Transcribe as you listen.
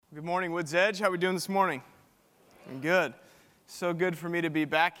Good morning, Woods Edge. How are we doing this morning? Good. So good for me to be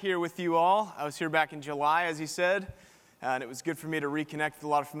back here with you all. I was here back in July, as he said, and it was good for me to reconnect with a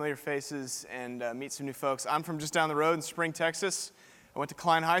lot of familiar faces and meet some new folks. I'm from just down the road in Spring, Texas. I went to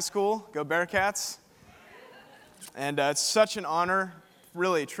Klein High School. Go Bearcats. And it's such an honor,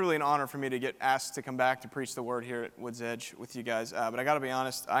 really, truly an honor for me to get asked to come back to preach the word here at Woods Edge with you guys. But I got to be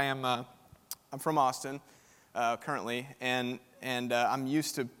honest, I'm from Austin currently, and I'm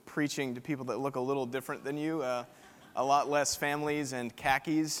used to preaching to people that look a little different than you, a lot less families and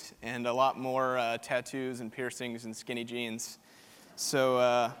khakis, and a lot more tattoos and piercings and skinny jeans. So,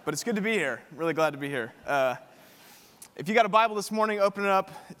 but it's good to be here. I'm really glad to be here. If you got a Bible this morning, open it up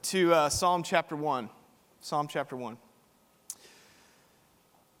to Psalm chapter 1. Psalm chapter 1.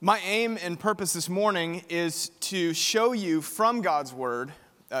 My aim and purpose this morning is to show you from God's Word,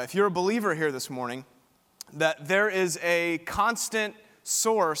 if you're a believer here this morning, that there is a constant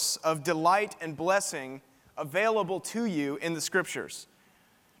source of delight and blessing available to you in the Scriptures.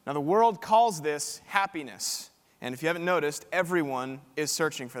 Now, the world calls this happiness, and if you haven't noticed, everyone is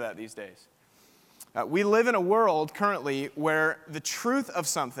searching for that these days. We live in a world currently where the truth of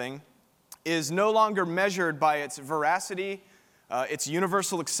something is no longer measured by its veracity, its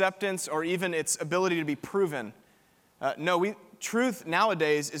universal acceptance, or even its ability to be proven. Truth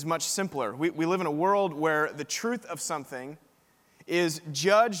nowadays is much simpler. We live in a world where the truth of something is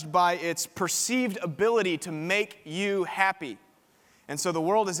judged by its perceived ability to make you happy. And so the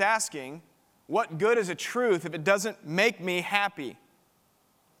world is asking, what good is a truth if it doesn't make me happy?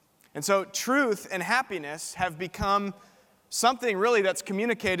 And so truth and happiness have become something really that's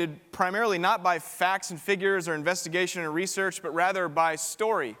communicated primarily not by facts and figures or investigation and research, but rather by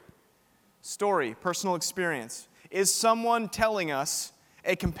story, personal experience. Is someone telling us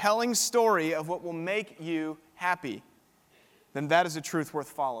a compelling story of what will make you happy? Then that is a truth worth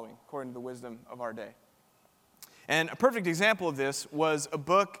following, according to the wisdom of our day. And a perfect example of this was a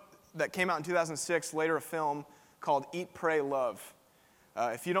book that came out in 2006, later a film, called Eat, Pray, Love.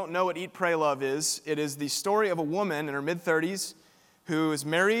 If you don't know what Eat, Pray, Love is, it is the story of a woman in her mid-30s who is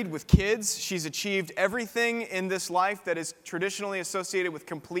married with kids. She's achieved everything in this life that is traditionally associated with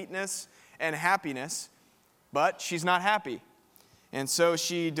completeness and happiness, but she's not happy. And so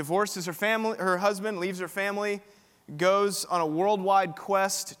she divorces her husband, leaves her family, goes on a worldwide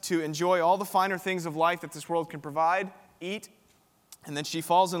quest to enjoy all the finer things of life that this world can provide, eat, and then she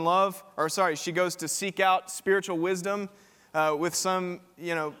falls in love, she goes to seek out spiritual wisdom with some,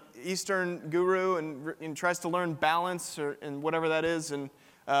 Eastern guru and tries to learn balance and whatever that is, and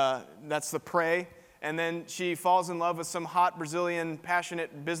that's the pray. And then she falls in love with some hot Brazilian,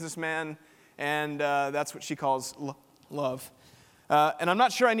 passionate businessman, and that's what she calls love. And I'm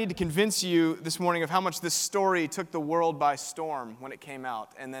not sure I need to convince you this morning of how much this story took the world by storm when it came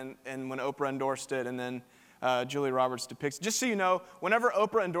out, and when Oprah endorsed it, and then Julia Roberts depicts. Just so you know, whenever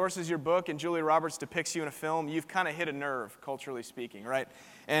Oprah endorses your book and Julia Roberts depicts you in a film, you've kind of hit a nerve, culturally speaking, right?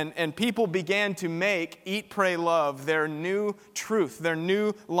 And people began to make Eat, Pray, Love their new truth, their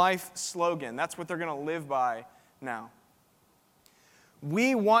new life slogan. That's what they're going to live by now.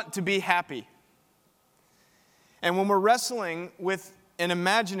 We want to be happy. And when we're wrestling with and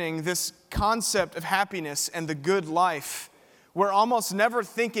imagining this concept of happiness and the good life, we're almost never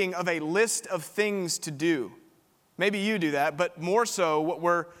thinking of a list of things to do. Maybe you do that, but more so what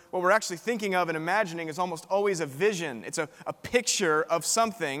we're actually thinking of and imagining is almost always a vision. It's a picture of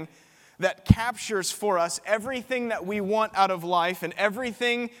something that captures for us everything that we want out of life and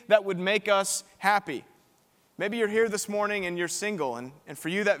everything that would make us happy. Maybe you're here this morning and you're single, and for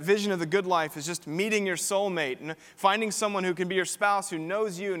you that vision of the good life is just meeting your soulmate and finding someone who can be your spouse, who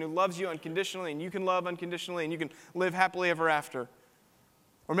knows you and who loves you unconditionally, and you can love unconditionally, and you can live happily ever after.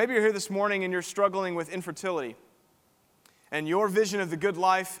 Or maybe you're here this morning and you're struggling with infertility, and your vision of the good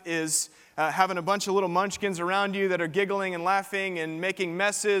life is having a bunch of little munchkins around you that are giggling and laughing and making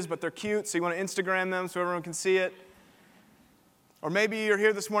messes, but they're cute, so you want to Instagram them so everyone can see it. Or maybe you're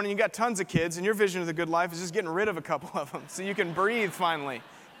here this morning, you got tons of kids, and your vision of the good life is just getting rid of a couple of them so you can breathe finally,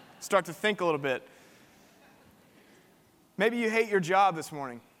 start to think a little bit. Maybe you hate your job this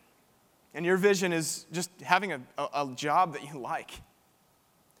morning, and your vision is just having a job that you like.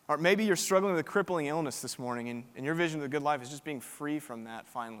 Or maybe you're struggling with a crippling illness this morning, and your vision of the good life is just being free from that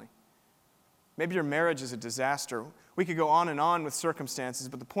finally. Maybe your marriage is a disaster. We could go on with circumstances,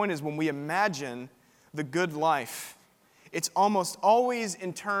 but the point is when we imagine the good life, it's almost always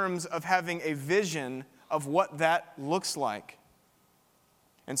in terms of having a vision of what that looks like.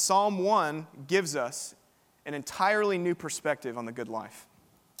 And Psalm 1 gives us an entirely new perspective on the good life.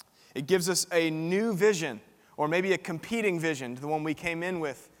 It gives us a new vision, or maybe a competing vision to the one we came in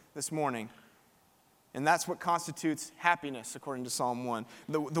with this morning. And that's what constitutes happiness, according to Psalm 1.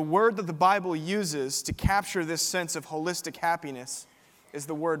 The word that the Bible uses to capture this sense of holistic happiness is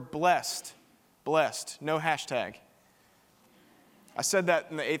the word blessed. Blessed. No hashtag. I said that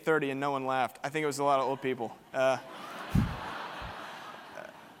in the 8:30 and no one laughed. I think it was a lot of old people.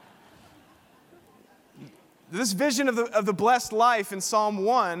 This vision of the blessed life in Psalm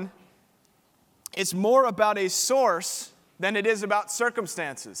 1, it's more about a source than it is about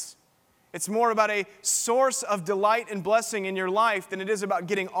circumstances. It's more about a source of delight and blessing in your life than it is about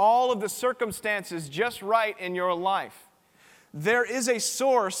getting all of the circumstances just right in your life. There is a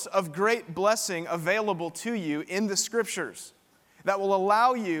source of great blessing available to you in the Scriptures that will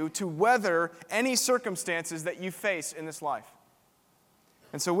allow you to weather any circumstances that you face in this life.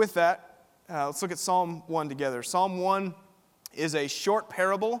 And so with that, let's look at Psalm 1 together. Psalm 1 is a short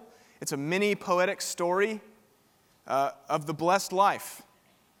parable. It's a mini poetic story of the blessed life.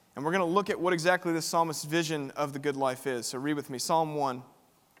 And we're going to look at what exactly the psalmist's vision of the good life is. So read with me, Psalm 1.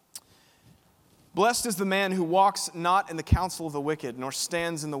 Blessed is the man who walks not in the counsel of the wicked, nor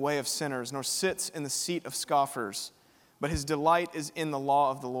stands in the way of sinners, nor sits in the seat of scoffers. But his delight is in the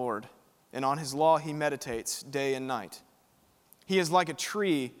law of the Lord, and on his law he meditates day and night. He is like a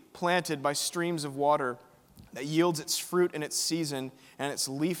tree planted by streams of water that yields its fruit in its season, and its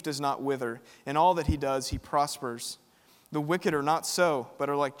leaf does not wither. In all that he does, he prospers. The wicked are not so, but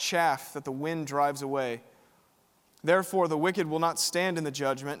are like chaff that the wind drives away. Therefore, the wicked will not stand in the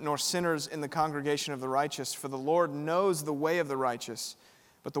judgment, nor sinners in the congregation of the righteous. For the Lord knows the way of the righteous,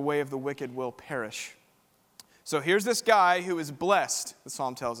 but the way of the wicked will perish. So here's this guy who is blessed, the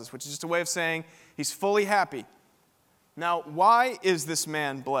psalm tells us, which is just a way of saying he's fully happy. Now, why is this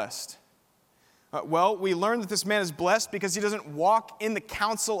man blessed? Well, we learn that this man is blessed because he doesn't walk in the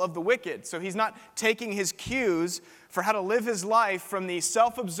counsel of the wicked. So he's not taking his cues for how to live his life from the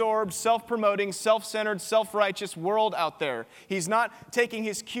self-absorbed, self-promoting, self-centered, self-righteous world out there. He's not taking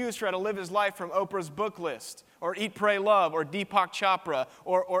his cues for how to live his life from Oprah's book list, or Eat, Pray, Love, or Deepak Chopra,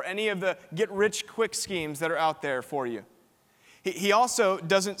 or any of the get-rich-quick schemes that are out there for you. He also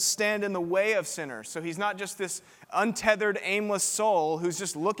doesn't stand in the way of sinners. So he's not just this untethered, aimless soul who's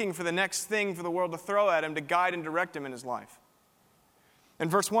just looking for the next thing for the world to throw at him to guide and direct him in his life. And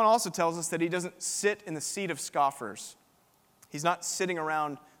verse 1 also tells us that he doesn't sit in the seat of scoffers. He's not sitting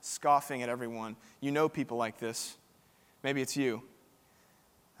around scoffing at everyone. You know people like this. Maybe it's you.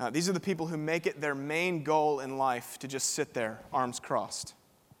 These are the people who make it their main goal in life to just sit there, arms crossed.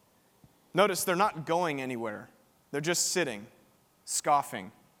 Notice they're not going anywhere. They're just sitting,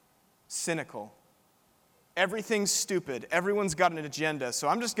 scoffing, cynical. Everything's stupid. Everyone's got an agenda, so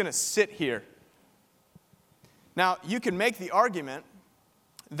I'm just going to sit here. Now, you can make the argument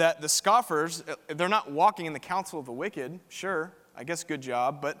that the scoffers, they're not walking in the counsel of the wicked. Sure, I guess good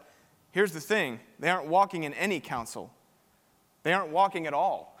job. But here's the thing. They aren't walking in any counsel. They aren't walking at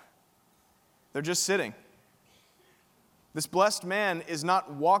all. They're just sitting. This blessed man is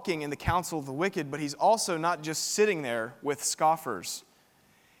not walking in the counsel of the wicked, but he's also not just sitting there with scoffers.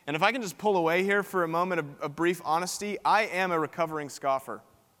 And if I can just pull away here for a moment of brief honesty, I am a recovering scoffer.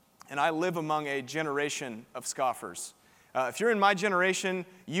 And I live among a generation of scoffers. If you're in my generation,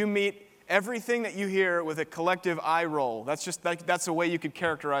 you meet everything that you hear with a collective eye roll. That's the way you could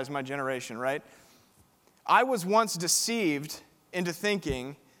characterize my generation, right? I was once deceived into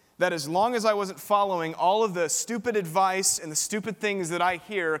thinking that as long as I wasn't following all of the stupid advice and the stupid things that I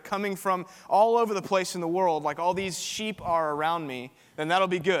hear coming from all over the place in the world, like all these sheep are around me, then that'll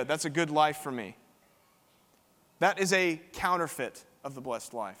be good. That's a good life for me. That is a counterfeit of the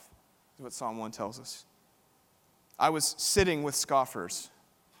blessed life, is what Psalm 1 tells us. I was sitting with scoffers.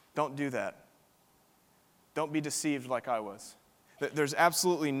 Don't do that. Don't be deceived like I was. There's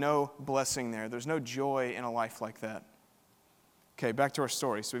absolutely no blessing there. There's no joy in a life like that. Okay, back to our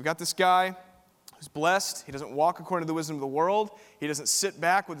story. So we've got this guy who's blessed. He doesn't walk according to the wisdom of the world. He doesn't sit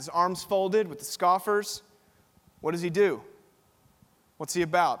back with his arms folded with the scoffers. What does he do? What's he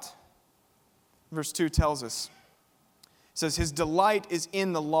about? Verse 2 tells us. It says, his delight is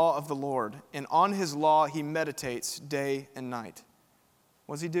in the law of the Lord, and on his law he meditates day and night.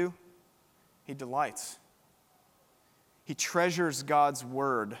 What does he do? He delights. He treasures God's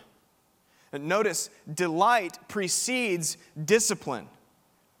word. And notice, delight precedes discipline.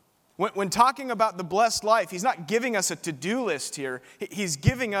 When talking about the blessed life, he's not giving us a to-do list here. He's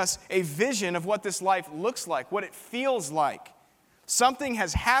giving us a vision of what this life looks like, what it feels like. Something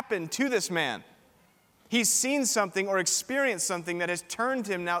has happened to this man. He's seen something or experienced something that has turned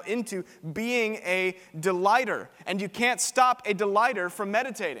him now into being a delighter. And you can't stop a delighter from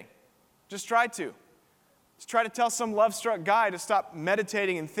meditating. Just try to. to try to tell some love-struck guy to stop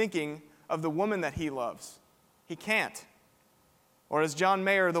meditating and thinking of the woman that he loves. He can't. Or as John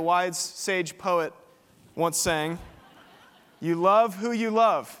Mayer, the wise sage poet, once sang, you love who you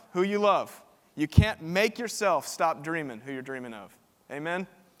love, who you love. You can't make yourself stop dreaming who you're dreaming of. Amen?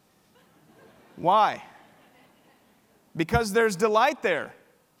 Why? Because there's delight there.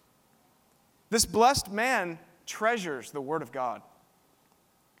 This blessed man treasures the Word of God.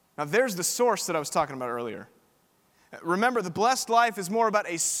 Now, there's the source that I was talking about earlier. Remember, the blessed life is more about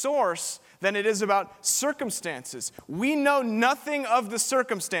a source than it is about circumstances. We know nothing of the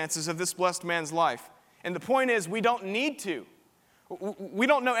circumstances of this blessed man's life. And the point is, we don't need to. We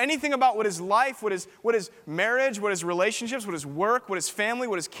don't know anything about what his life, what his marriage, what his relationships, what his work, what his family,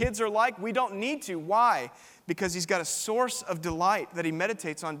 what his kids are like. We don't need to. Why? Because he's got a source of delight that he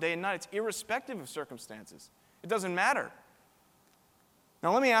meditates on day and night. It's irrespective of circumstances. It doesn't matter.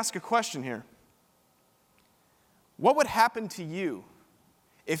 Now let me ask a question here. What would happen to you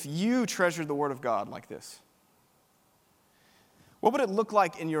if you treasured the Word of God like this? What would it look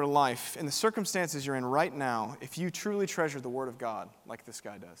like in your life, in the circumstances you're in right now, if you truly treasured the Word of God like this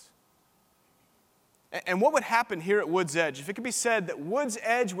guy does? And what would happen here at Woods Edge if it could be said that Woods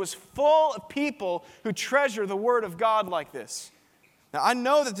Edge was full of people who treasure the Word of God like this? Now, I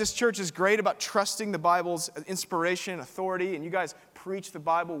know that this church is great about trusting the Bible's inspiration and authority, and you guys preach the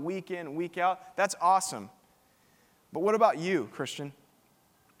Bible week in and week out. That's awesome. But what about you, Christian?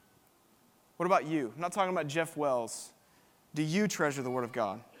 What about you? I'm not talking about Jeff Wells. Do you treasure the Word of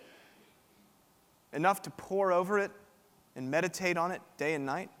God? Enough to pore over it and meditate on it day and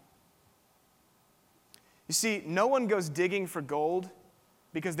night? You see, no one goes digging for gold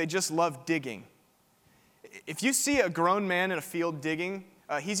because they just love digging. If you see a grown man in a field digging,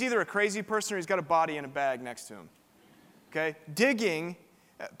 he's either a crazy person or he's got a body in a bag next to him. Okay? Digging,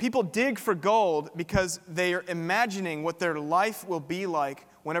 people dig for gold because they are imagining what their life will be like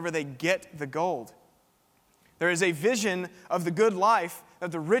whenever they get the gold. There is a vision of the good life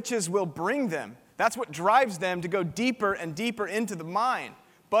that the riches will bring them. That's what drives them to go deeper and deeper into the mine,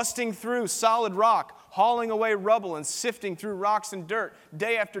 busting through solid rock, hauling away rubble, and sifting through rocks and dirt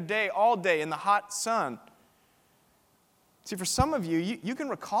day after day, all day in the hot sun. See, for some of you, you can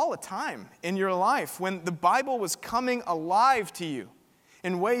recall a time in your life when the Bible was coming alive to you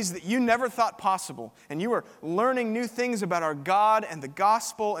in ways that you never thought possible. And you were learning new things about our God and the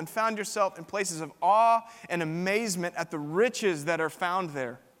gospel and found yourself in places of awe and amazement at the riches that are found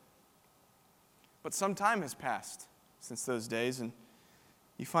there. But some time has passed since those days, and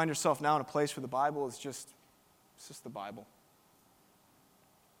you find yourself now in a place where the Bible is just the Bible.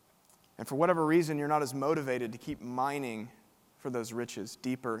 And for whatever reason, you're not as motivated to keep mining for those riches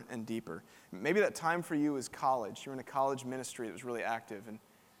deeper and deeper. Maybe that time for you is college. You're in a college ministry that was really active, and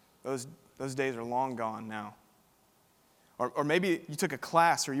those days are long gone now. Or maybe you took a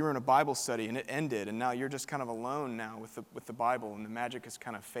class or you were in a Bible study and it ended, and now you're just kind of alone now with the Bible, and the magic has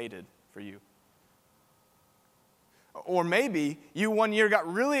kind of faded for you. Or maybe you one year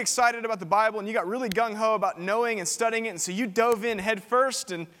got really excited about the Bible and you got really gung-ho about knowing and studying it, and so you dove in head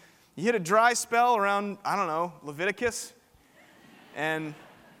first and you hit a dry spell around, I don't know, Leviticus, and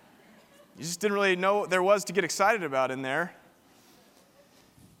you just didn't really know what there was to get excited about in there.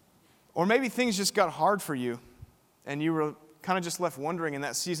 Or maybe things just got hard for you, and you were kind of just left wondering in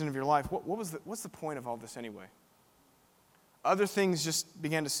that season of your life, what's the point of all this anyway? Other things just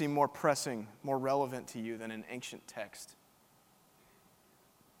began to seem more pressing, more relevant to you than an ancient text.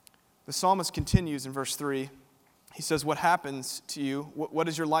 The psalmist continues in verse 3. He says, what happens to you? What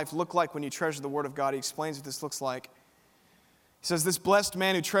does your life look like when you treasure the Word of God? He explains what this looks like. He says, this blessed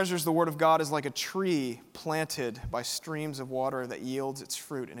man who treasures the Word of God is like a tree planted by streams of water that yields its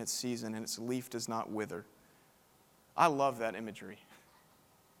fruit in its season, and its leaf does not wither. I love that imagery.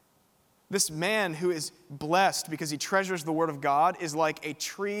 This man who is blessed because he treasures the Word of God is like a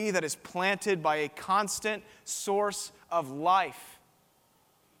tree that is planted by a constant source of life.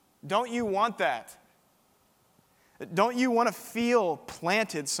 Don't you want that? Don't you want to feel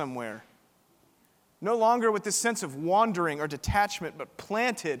planted somewhere? No longer with this sense of wandering or detachment, but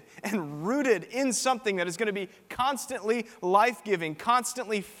planted and rooted in something that is going to be constantly life-giving,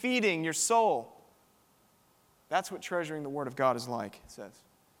 constantly feeding your soul. That's what treasuring the Word of God is like, it says.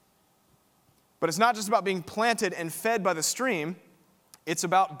 But it's not just about being planted and fed by the stream. It's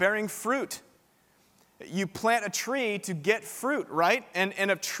about bearing fruit. You plant a tree to get fruit, right? And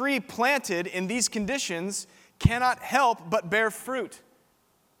a tree planted in these conditions cannot help but bear fruit.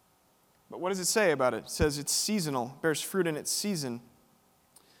 But what does it say about it? It says it's seasonal, bears fruit in its season.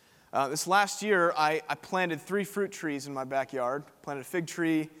 This last year, I planted 3 fruit trees in my backyard. Planted a fig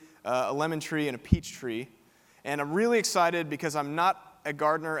tree, a lemon tree, and a peach tree. And I'm really excited because I'm not a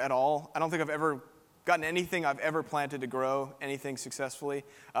gardener at all. I don't think I've ever gotten anything I've ever planted to grow anything successfully.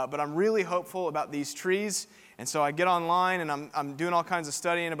 But I'm really hopeful about these trees. And so I get online and I'm doing all kinds of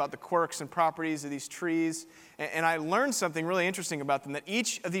studying about the quirks and properties of these trees. And I learned something really interesting about them, that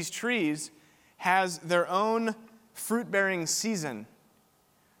each of these trees has their own fruit-bearing season.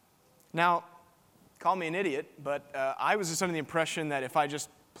 Now, call me an idiot, but I was just under the impression that if I just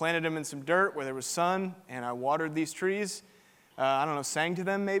planted them in some dirt where there was sun and I watered these trees, I don't know, sang to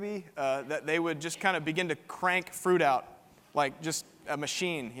them maybe, that they would just kind of begin to crank fruit out like just a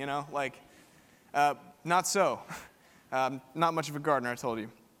machine, not so. Not much of a gardener, I told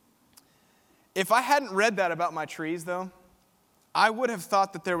you. If I hadn't read that about my trees, though, I would have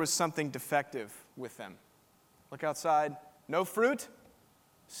thought that there was something defective with them. Look outside, no fruit,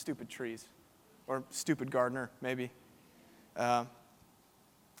 stupid trees, or stupid gardener, maybe.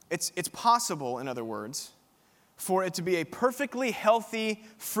 It's possible, in other words, for it to be a perfectly healthy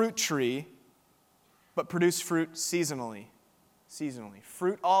fruit tree, but produce fruit seasonally.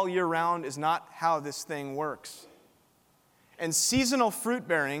 Fruit all year round is not how this thing works. And seasonal fruit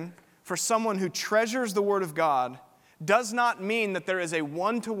bearing, for someone who treasures the Word of God, does not mean that there is a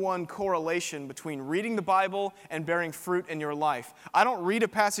one-to-one correlation between reading the Bible and bearing fruit in your life. I don't read a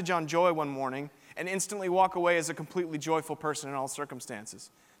passage on joy one morning and instantly walk away as a completely joyful person in all circumstances.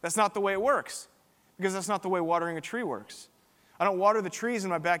 That's not the way it works, because that's not the way watering a tree works. I don't water the trees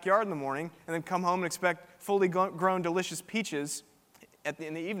in my backyard in the morning and then come home and expect fully grown delicious peaches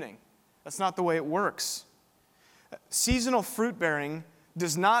in the evening. That's not the way it works. Seasonal fruit bearing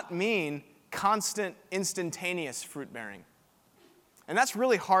does not mean constant, instantaneous fruit bearing. And that's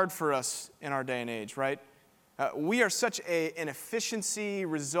really hard for us in our day and age, right? We are such an efficiency,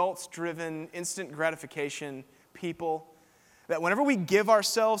 results-driven, instant gratification people that whenever we give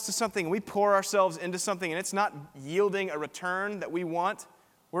ourselves to something, we pour ourselves into something, and it's not yielding a return that we want,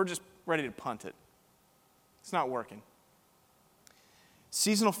 we're just ready to punt it. It's not working.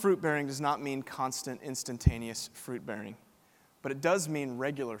 Seasonal fruit bearing does not mean constant, instantaneous fruit bearing, but it does mean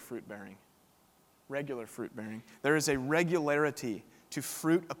regular fruit bearing. Regular fruit bearing. There is a regularity to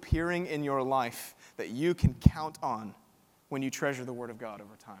fruit appearing in your life that you can count on when you treasure the Word of God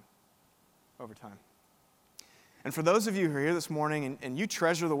over time. Over time. And for those of you who are here this morning and you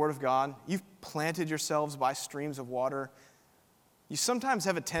treasure the Word of God, you've planted yourselves by streams of water, you sometimes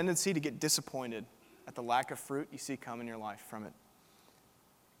have a tendency to get disappointed at the lack of fruit you see come in your life from it.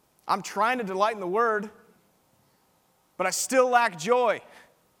 I'm trying to delight in the Word, but I still lack joy.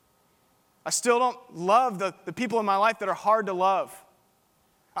 I still don't love the people in my life that are hard to love.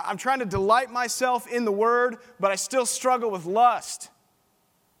 I'm trying to delight myself in the Word, but I still struggle with lust.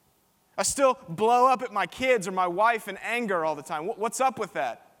 I still blow up at my kids or my wife in anger all the time. What's up with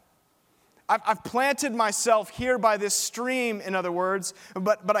that? I've planted myself here by this stream, in other words,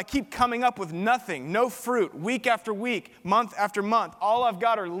 but I keep coming up with nothing, no fruit, week after week, month after month. All I've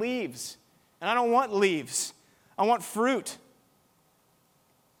got are leaves, and I don't want leaves. I want fruit.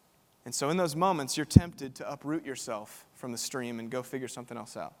 And so in those moments, you're tempted to uproot yourself from the stream and go figure something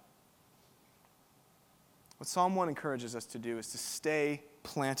else out. What Psalm 1 encourages us to do is to stay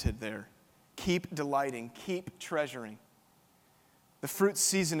planted there. Keep delighting, keep treasuring. The fruit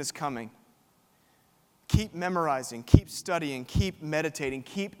season is coming. Keep memorizing, keep studying, keep meditating,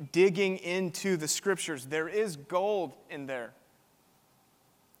 keep digging into the Scriptures. There is gold in there.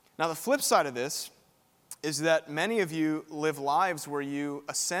 Now, the flip side of this is that many of you live lives where you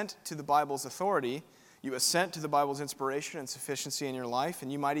assent to the Bible's authority, you assent to the Bible's inspiration and sufficiency in your life,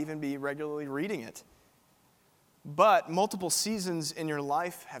 and you might even be regularly reading it. But multiple seasons in your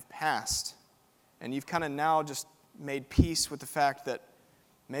life have passed, and you've kind of now just made peace with the fact that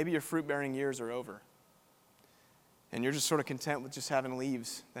maybe your fruit-bearing years are over, and you're just sort of content with just having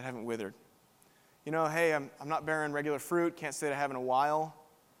leaves that haven't withered. You know, hey, I'm not bearing regular fruit, can't say that I have in a while,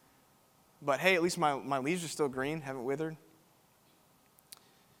 but hey, at least my leaves are still green, haven't withered.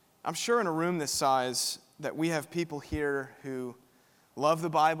 I'm sure in a room this size that we have people here who love the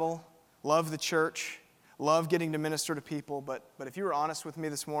Bible, love the church, love getting to minister to people, but if you were honest with me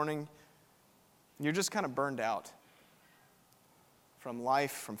this morning, you're just kind of burned out from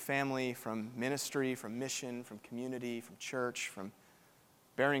life, from family, from ministry, from mission, from community, from church, from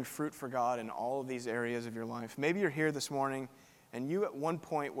bearing fruit for God in all of these areas of your life. Maybe you're here this morning and you at one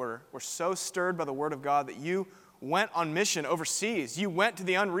point were so stirred by the Word of God that you went on mission overseas. You went to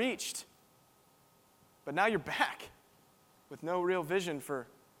the unreached. But now you're back with no real vision for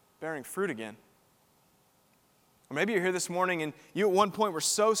bearing fruit again. Or maybe you're here this morning and you at one point were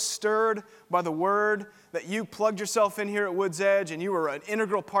so stirred by the word that you plugged yourself in here at Woods Edge and you were an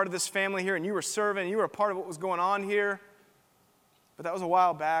integral part of this family here and you were serving and you were a part of what was going on here. But that was a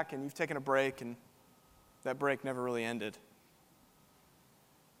while back and you've taken a break and that break never really ended.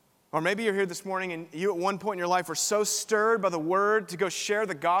 Or maybe you're here this morning and you at one point in your life were so stirred by the word to go share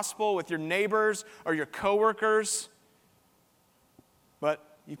the gospel with your neighbors or your coworkers,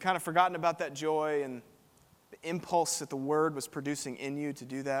 but you've kind of forgotten about that joy and the impulse that the word was producing in you to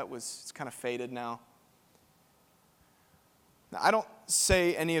do that it's kind of faded now. Now, I don't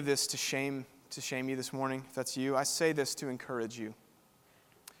say any of this to shame you this morning, if that's you. I say this to encourage you.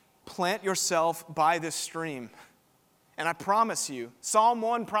 Plant yourself by this stream. And I promise you, Psalm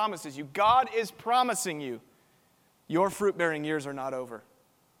 1 promises you, God is promising you, your fruit-bearing years are not over.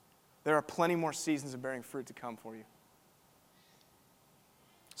 There are plenty more seasons of bearing fruit to come for you.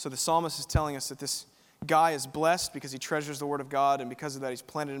 So the psalmist is telling us that this guy is blessed because he treasures the word of God, and because of that he's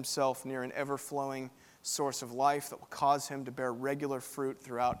planted himself near an ever-flowing source of life that will cause him to bear regular fruit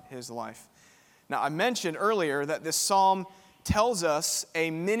throughout his life. Now, I mentioned earlier that this psalm tells us a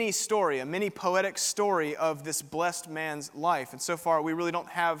mini story, a mini poetic story of this blessed man's life. And so far, we really don't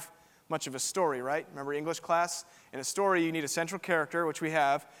have much of a story, right? Remember English class? In a story, you need a central character, which we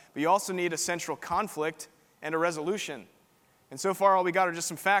have, but you also need a central conflict and a resolution. And so far, all we got are just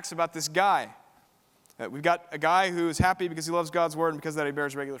some facts about this guy. We've got a guy who is happy because he loves God's word and because of that he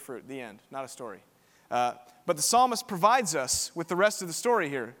bears regular fruit. The end. Not a story. But the psalmist provides us with the rest of the story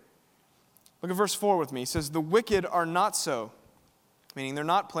here. Look at verse 4 with me. He says, "The wicked are not so," meaning they're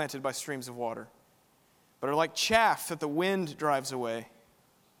not planted by streams of water, but are like chaff that the wind drives away.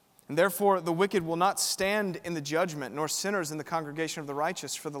 And therefore the wicked will not stand in the judgment, nor sinners in the congregation of the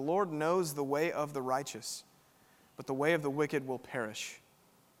righteous. For the Lord knows the way of the righteous, but the way of the wicked will perish.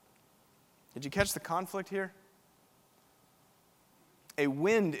 Did you catch the conflict here? A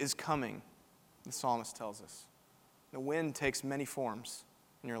wind is coming, the psalmist tells us. The wind takes many forms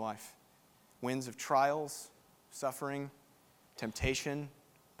in your life. Winds of trials, suffering, temptation,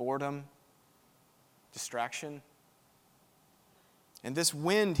 boredom, distraction. And this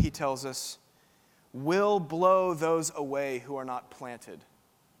wind, he tells us, will blow those away who are not planted,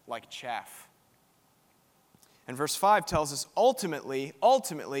 like chaff. And verse 5 tells us ultimately,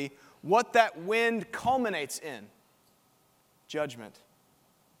 what that wind culminates in. Judgment.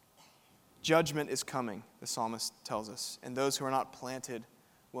 Judgment is coming, the psalmist tells us, and those who are not planted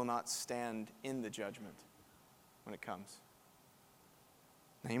will not stand in the judgment when it comes.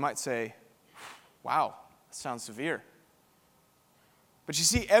 Now you might say, wow, that sounds severe. But you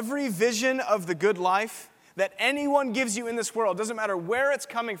see, every vision of the good life that anyone gives you in this world, doesn't matter where it's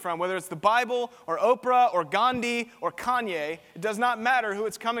coming from, whether it's the Bible or Oprah or Gandhi or Kanye, it does not matter who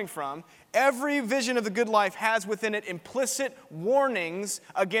it's coming from. Every vision of the good life has within it implicit warnings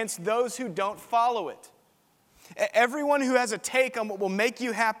against those who don't follow it. Everyone who has a take on what will make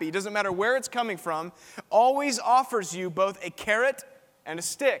you happy, doesn't matter where it's coming from, always offers you both a carrot and a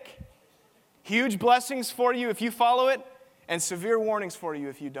stick. Huge blessings for you if you follow it, and severe warnings for you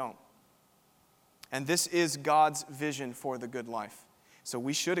if you don't. And this is God's vision for the good life. So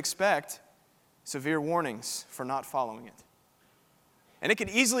we should expect severe warnings for not following it. And it could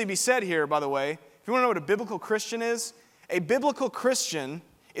easily be said here, by the way, if you want to know what a biblical Christian is, a biblical Christian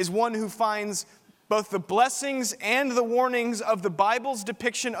is one who finds both the blessings and the warnings of the Bible's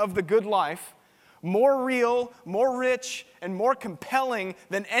depiction of the good life more real, more rich, and more compelling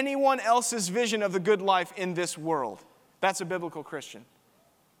than anyone else's vision of the good life in this world. That's a biblical Christian.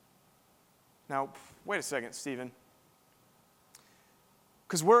 Now, wait a second, Stephen.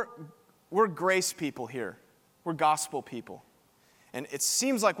 Because we're grace people here. We're gospel people. And it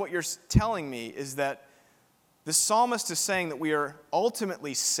seems like what you're telling me is that the psalmist is saying that we are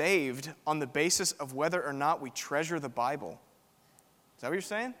ultimately saved on the basis of whether or not we treasure the Bible. Is that what you're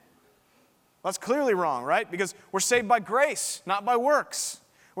saying? Well, that's clearly wrong, right? Because we're saved by grace, not by works.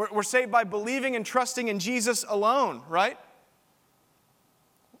 We're saved by believing and trusting in Jesus alone, right?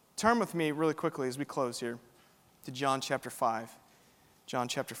 Turn with me really quickly as we close here to John chapter 5. John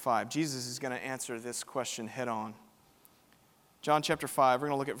chapter 5. Jesus is going to answer this question head on. John chapter 5, we're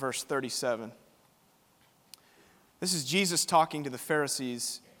going to look at verse 37. This is Jesus talking to the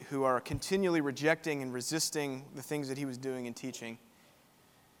Pharisees who are continually rejecting and resisting the things that he was doing and teaching.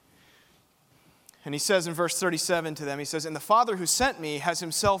 And he says in verse 37 to them, he says, "And the Father who sent me has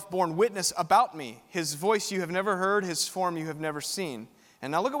himself borne witness about me. His voice you have never heard, his form you have never seen."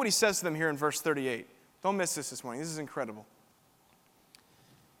 And now look at what he says to them here in verse 38. Don't miss this morning. This is incredible.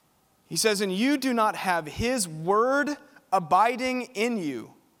 He says, "And you do not have his word abiding in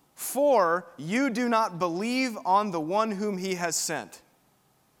you, for you do not believe on the one whom he has sent.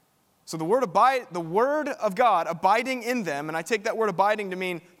 So the word of God abiding in them, and I take that word abiding to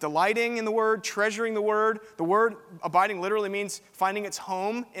mean delighting in the word, treasuring the word. The word abiding literally means finding its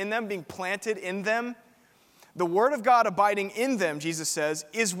home in them, being planted in them. The word of God abiding in them, Jesus says,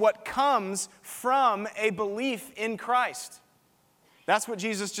 is what comes from a belief in Christ. That's what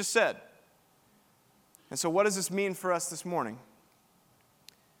Jesus just said. And so what does this mean for us this morning?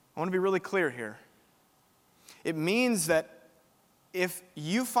 I want to be really clear here. It means that if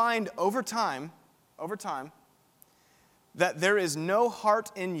you find over time, that there is no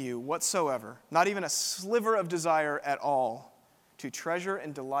heart in you whatsoever, not even a sliver of desire at all, to treasure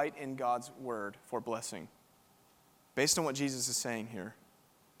and delight in God's word for blessing, based on what Jesus is saying here,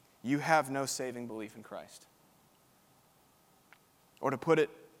 you have no saving belief in Christ. Or to put it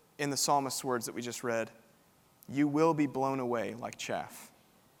in the psalmist's words that we just read, you will be blown away like chaff.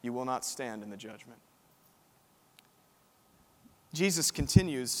 You will not stand in the judgment. Jesus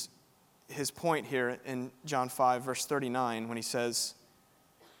continues his point here in John 5, verse 39, when he says,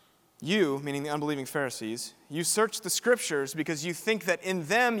 you, meaning the unbelieving Pharisees, you search the Scriptures because you think that in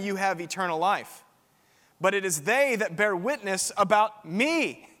them you have eternal life. But it is they that bear witness about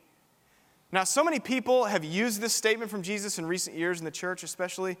me. Now, so many people have used this statement from Jesus in recent years in the church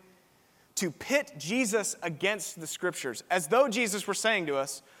especially to pit Jesus against the Scriptures, as though Jesus were saying to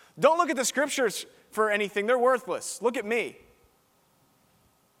us, don't look at the Scriptures for anything. They're worthless. Look at me.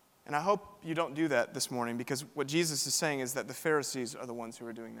 And I hope you don't do that this morning, because what Jesus is saying is that the Pharisees are the ones who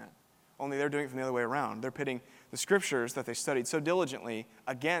are doing that. Only they're doing it from the other way around. They're pitting the Scriptures that they studied so diligently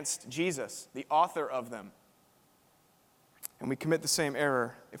against Jesus, the author of them. And we commit the same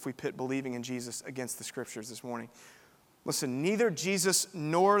error if we pit believing in Jesus against the Scriptures this morning. Listen, neither Jesus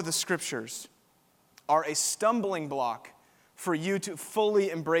nor the Scriptures are a stumbling block for you to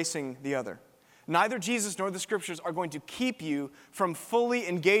fully embracing the other. Neither Jesus nor the Scriptures are going to keep you from fully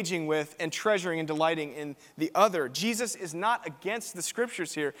engaging with and treasuring and delighting in the other. Jesus is not against the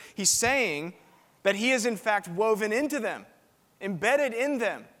Scriptures here. He's saying that he is in fact woven into them, embedded in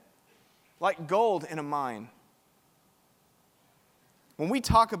them, like gold in a mine. When we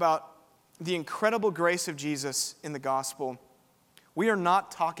talk about the incredible grace of Jesus in the gospel, we are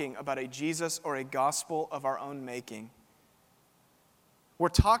not talking about a Jesus or a gospel of our own making. We're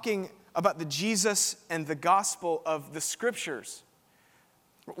talking about the Jesus and the gospel of the Scriptures.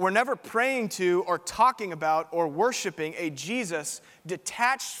 We're never praying to or talking about or worshiping a Jesus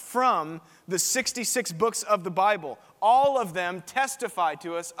detached from the 66 books of the Bible. All of them testify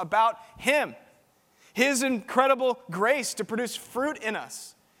to us about him. His incredible grace to produce fruit in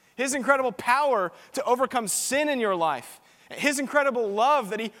us. His incredible power to overcome sin in your life. His incredible love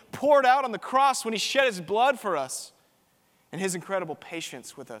that he poured out on the cross when he shed his blood for us. And his incredible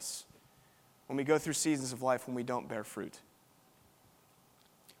patience with us when we go through seasons of life when we don't bear fruit.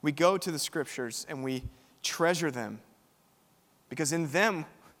 We go to the Scriptures and we treasure them because in them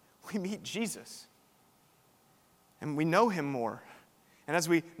we meet Jesus and we know him more. And as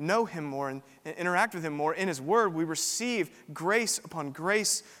we know him more and interact with him more in his word, we receive grace upon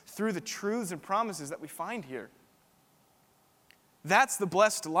grace through the truths and promises that we find here. That's the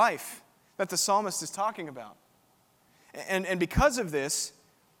blessed life that the psalmist is talking about. And because of this,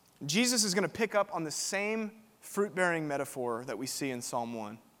 Jesus is going to pick up on the same fruit-bearing metaphor that we see in Psalm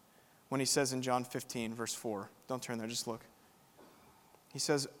 1 when he says in John 15, verse 4. Don't turn there, just look. He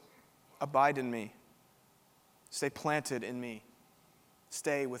says, abide in me. Stay planted in me.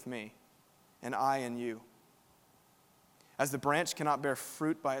 Stay with me, and I in you. As the branch cannot bear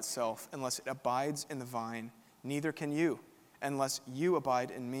fruit by itself unless it abides in the vine, neither can you unless you abide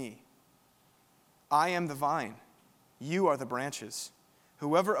in me. I am the vine. You are the branches.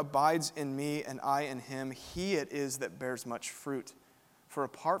 Whoever abides in me and I in him, he it is that bears much fruit. For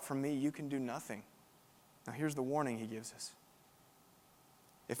apart from me, you can do nothing. Now here's the warning he gives us.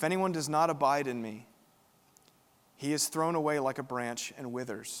 If anyone does not abide in me, he is thrown away like a branch and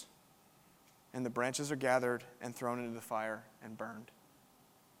withers. And the branches are gathered and thrown into the fire and burned.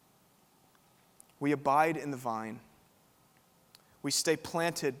 We abide in the vine. We stay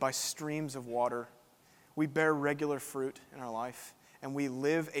planted by streams of water. We bear regular fruit in our life, and we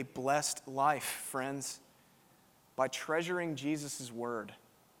live a blessed life, friends, by treasuring Jesus' word.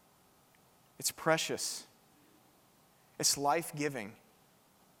 It's precious. It's life-giving.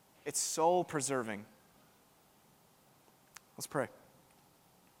 It's soul-preserving. Let's pray.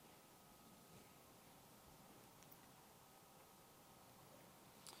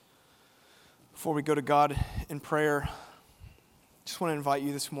 Before we go to God in prayer, I just want to invite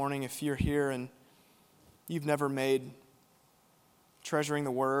you this morning, if you're here and you've never made treasuring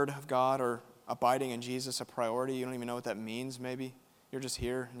the Word of God or abiding in Jesus a priority. You don't even know what that means, maybe. You're just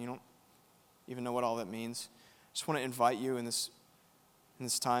here and you don't even know what all that means. I just want to invite you in this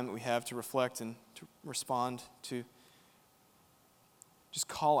time that we have to reflect and to respond, to just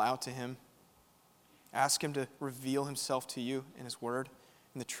call out to Him. Ask Him to reveal Himself to you in His Word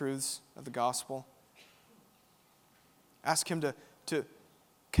and the truths of the gospel. Ask Him to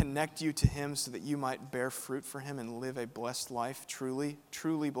connect you to Him so that you might bear fruit for Him and live a blessed life,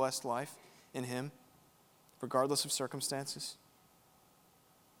 truly blessed life in Him, regardless of circumstances.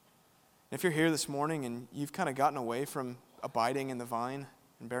 And if you're here this morning and you've kind of gotten away from abiding in the vine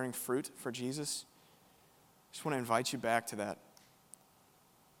and bearing fruit for Jesus, I just want to invite you back to that.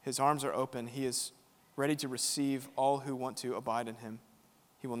 His arms are open. He is ready to receive all who want to abide in Him.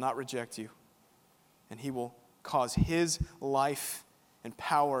 He will not reject you, and He will cause His life and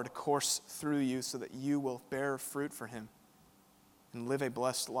power to course through you so that you will bear fruit for Him and live a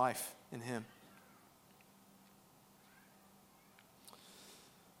blessed life in Him.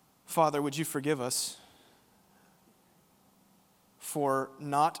 Father, would you forgive us for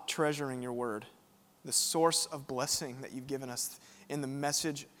not treasuring your word, the source of blessing that you've given us in the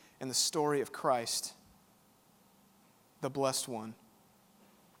message and the story of Christ, the blessed one.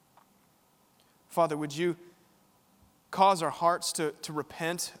 Father, would you cause our hearts to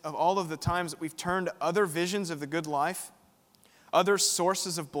repent of all of the times that we've turned to other visions of the good life, other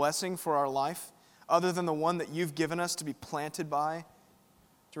sources of blessing for our life, other than the one that you've given us to be planted by,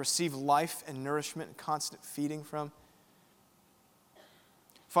 to receive life and nourishment and constant feeding from.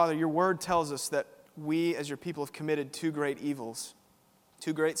 Father, your word tells us that we as your people have committed two great evils,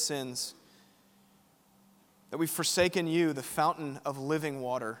 two great sins, that we've forsaken you, the fountain of living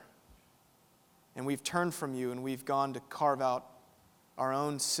water, and we've turned from you and we've gone to carve out our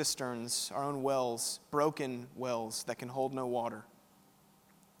own cisterns, our own wells, broken wells that can hold no water.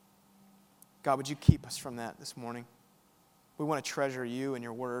 God, would you keep us from that this morning? We want to treasure you and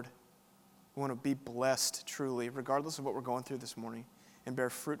your word. We want to be blessed truly, regardless of what we're going through this morning, and bear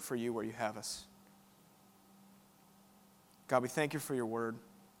fruit for you where you have us. God, we thank you for your word.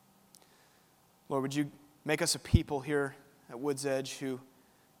 Lord, would you make us a people here at Woods Edge who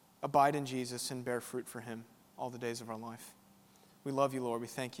abide in Jesus and bear fruit for Him all the days of our life. We love you, Lord. We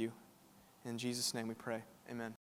thank you. In Jesus' name we pray. Amen.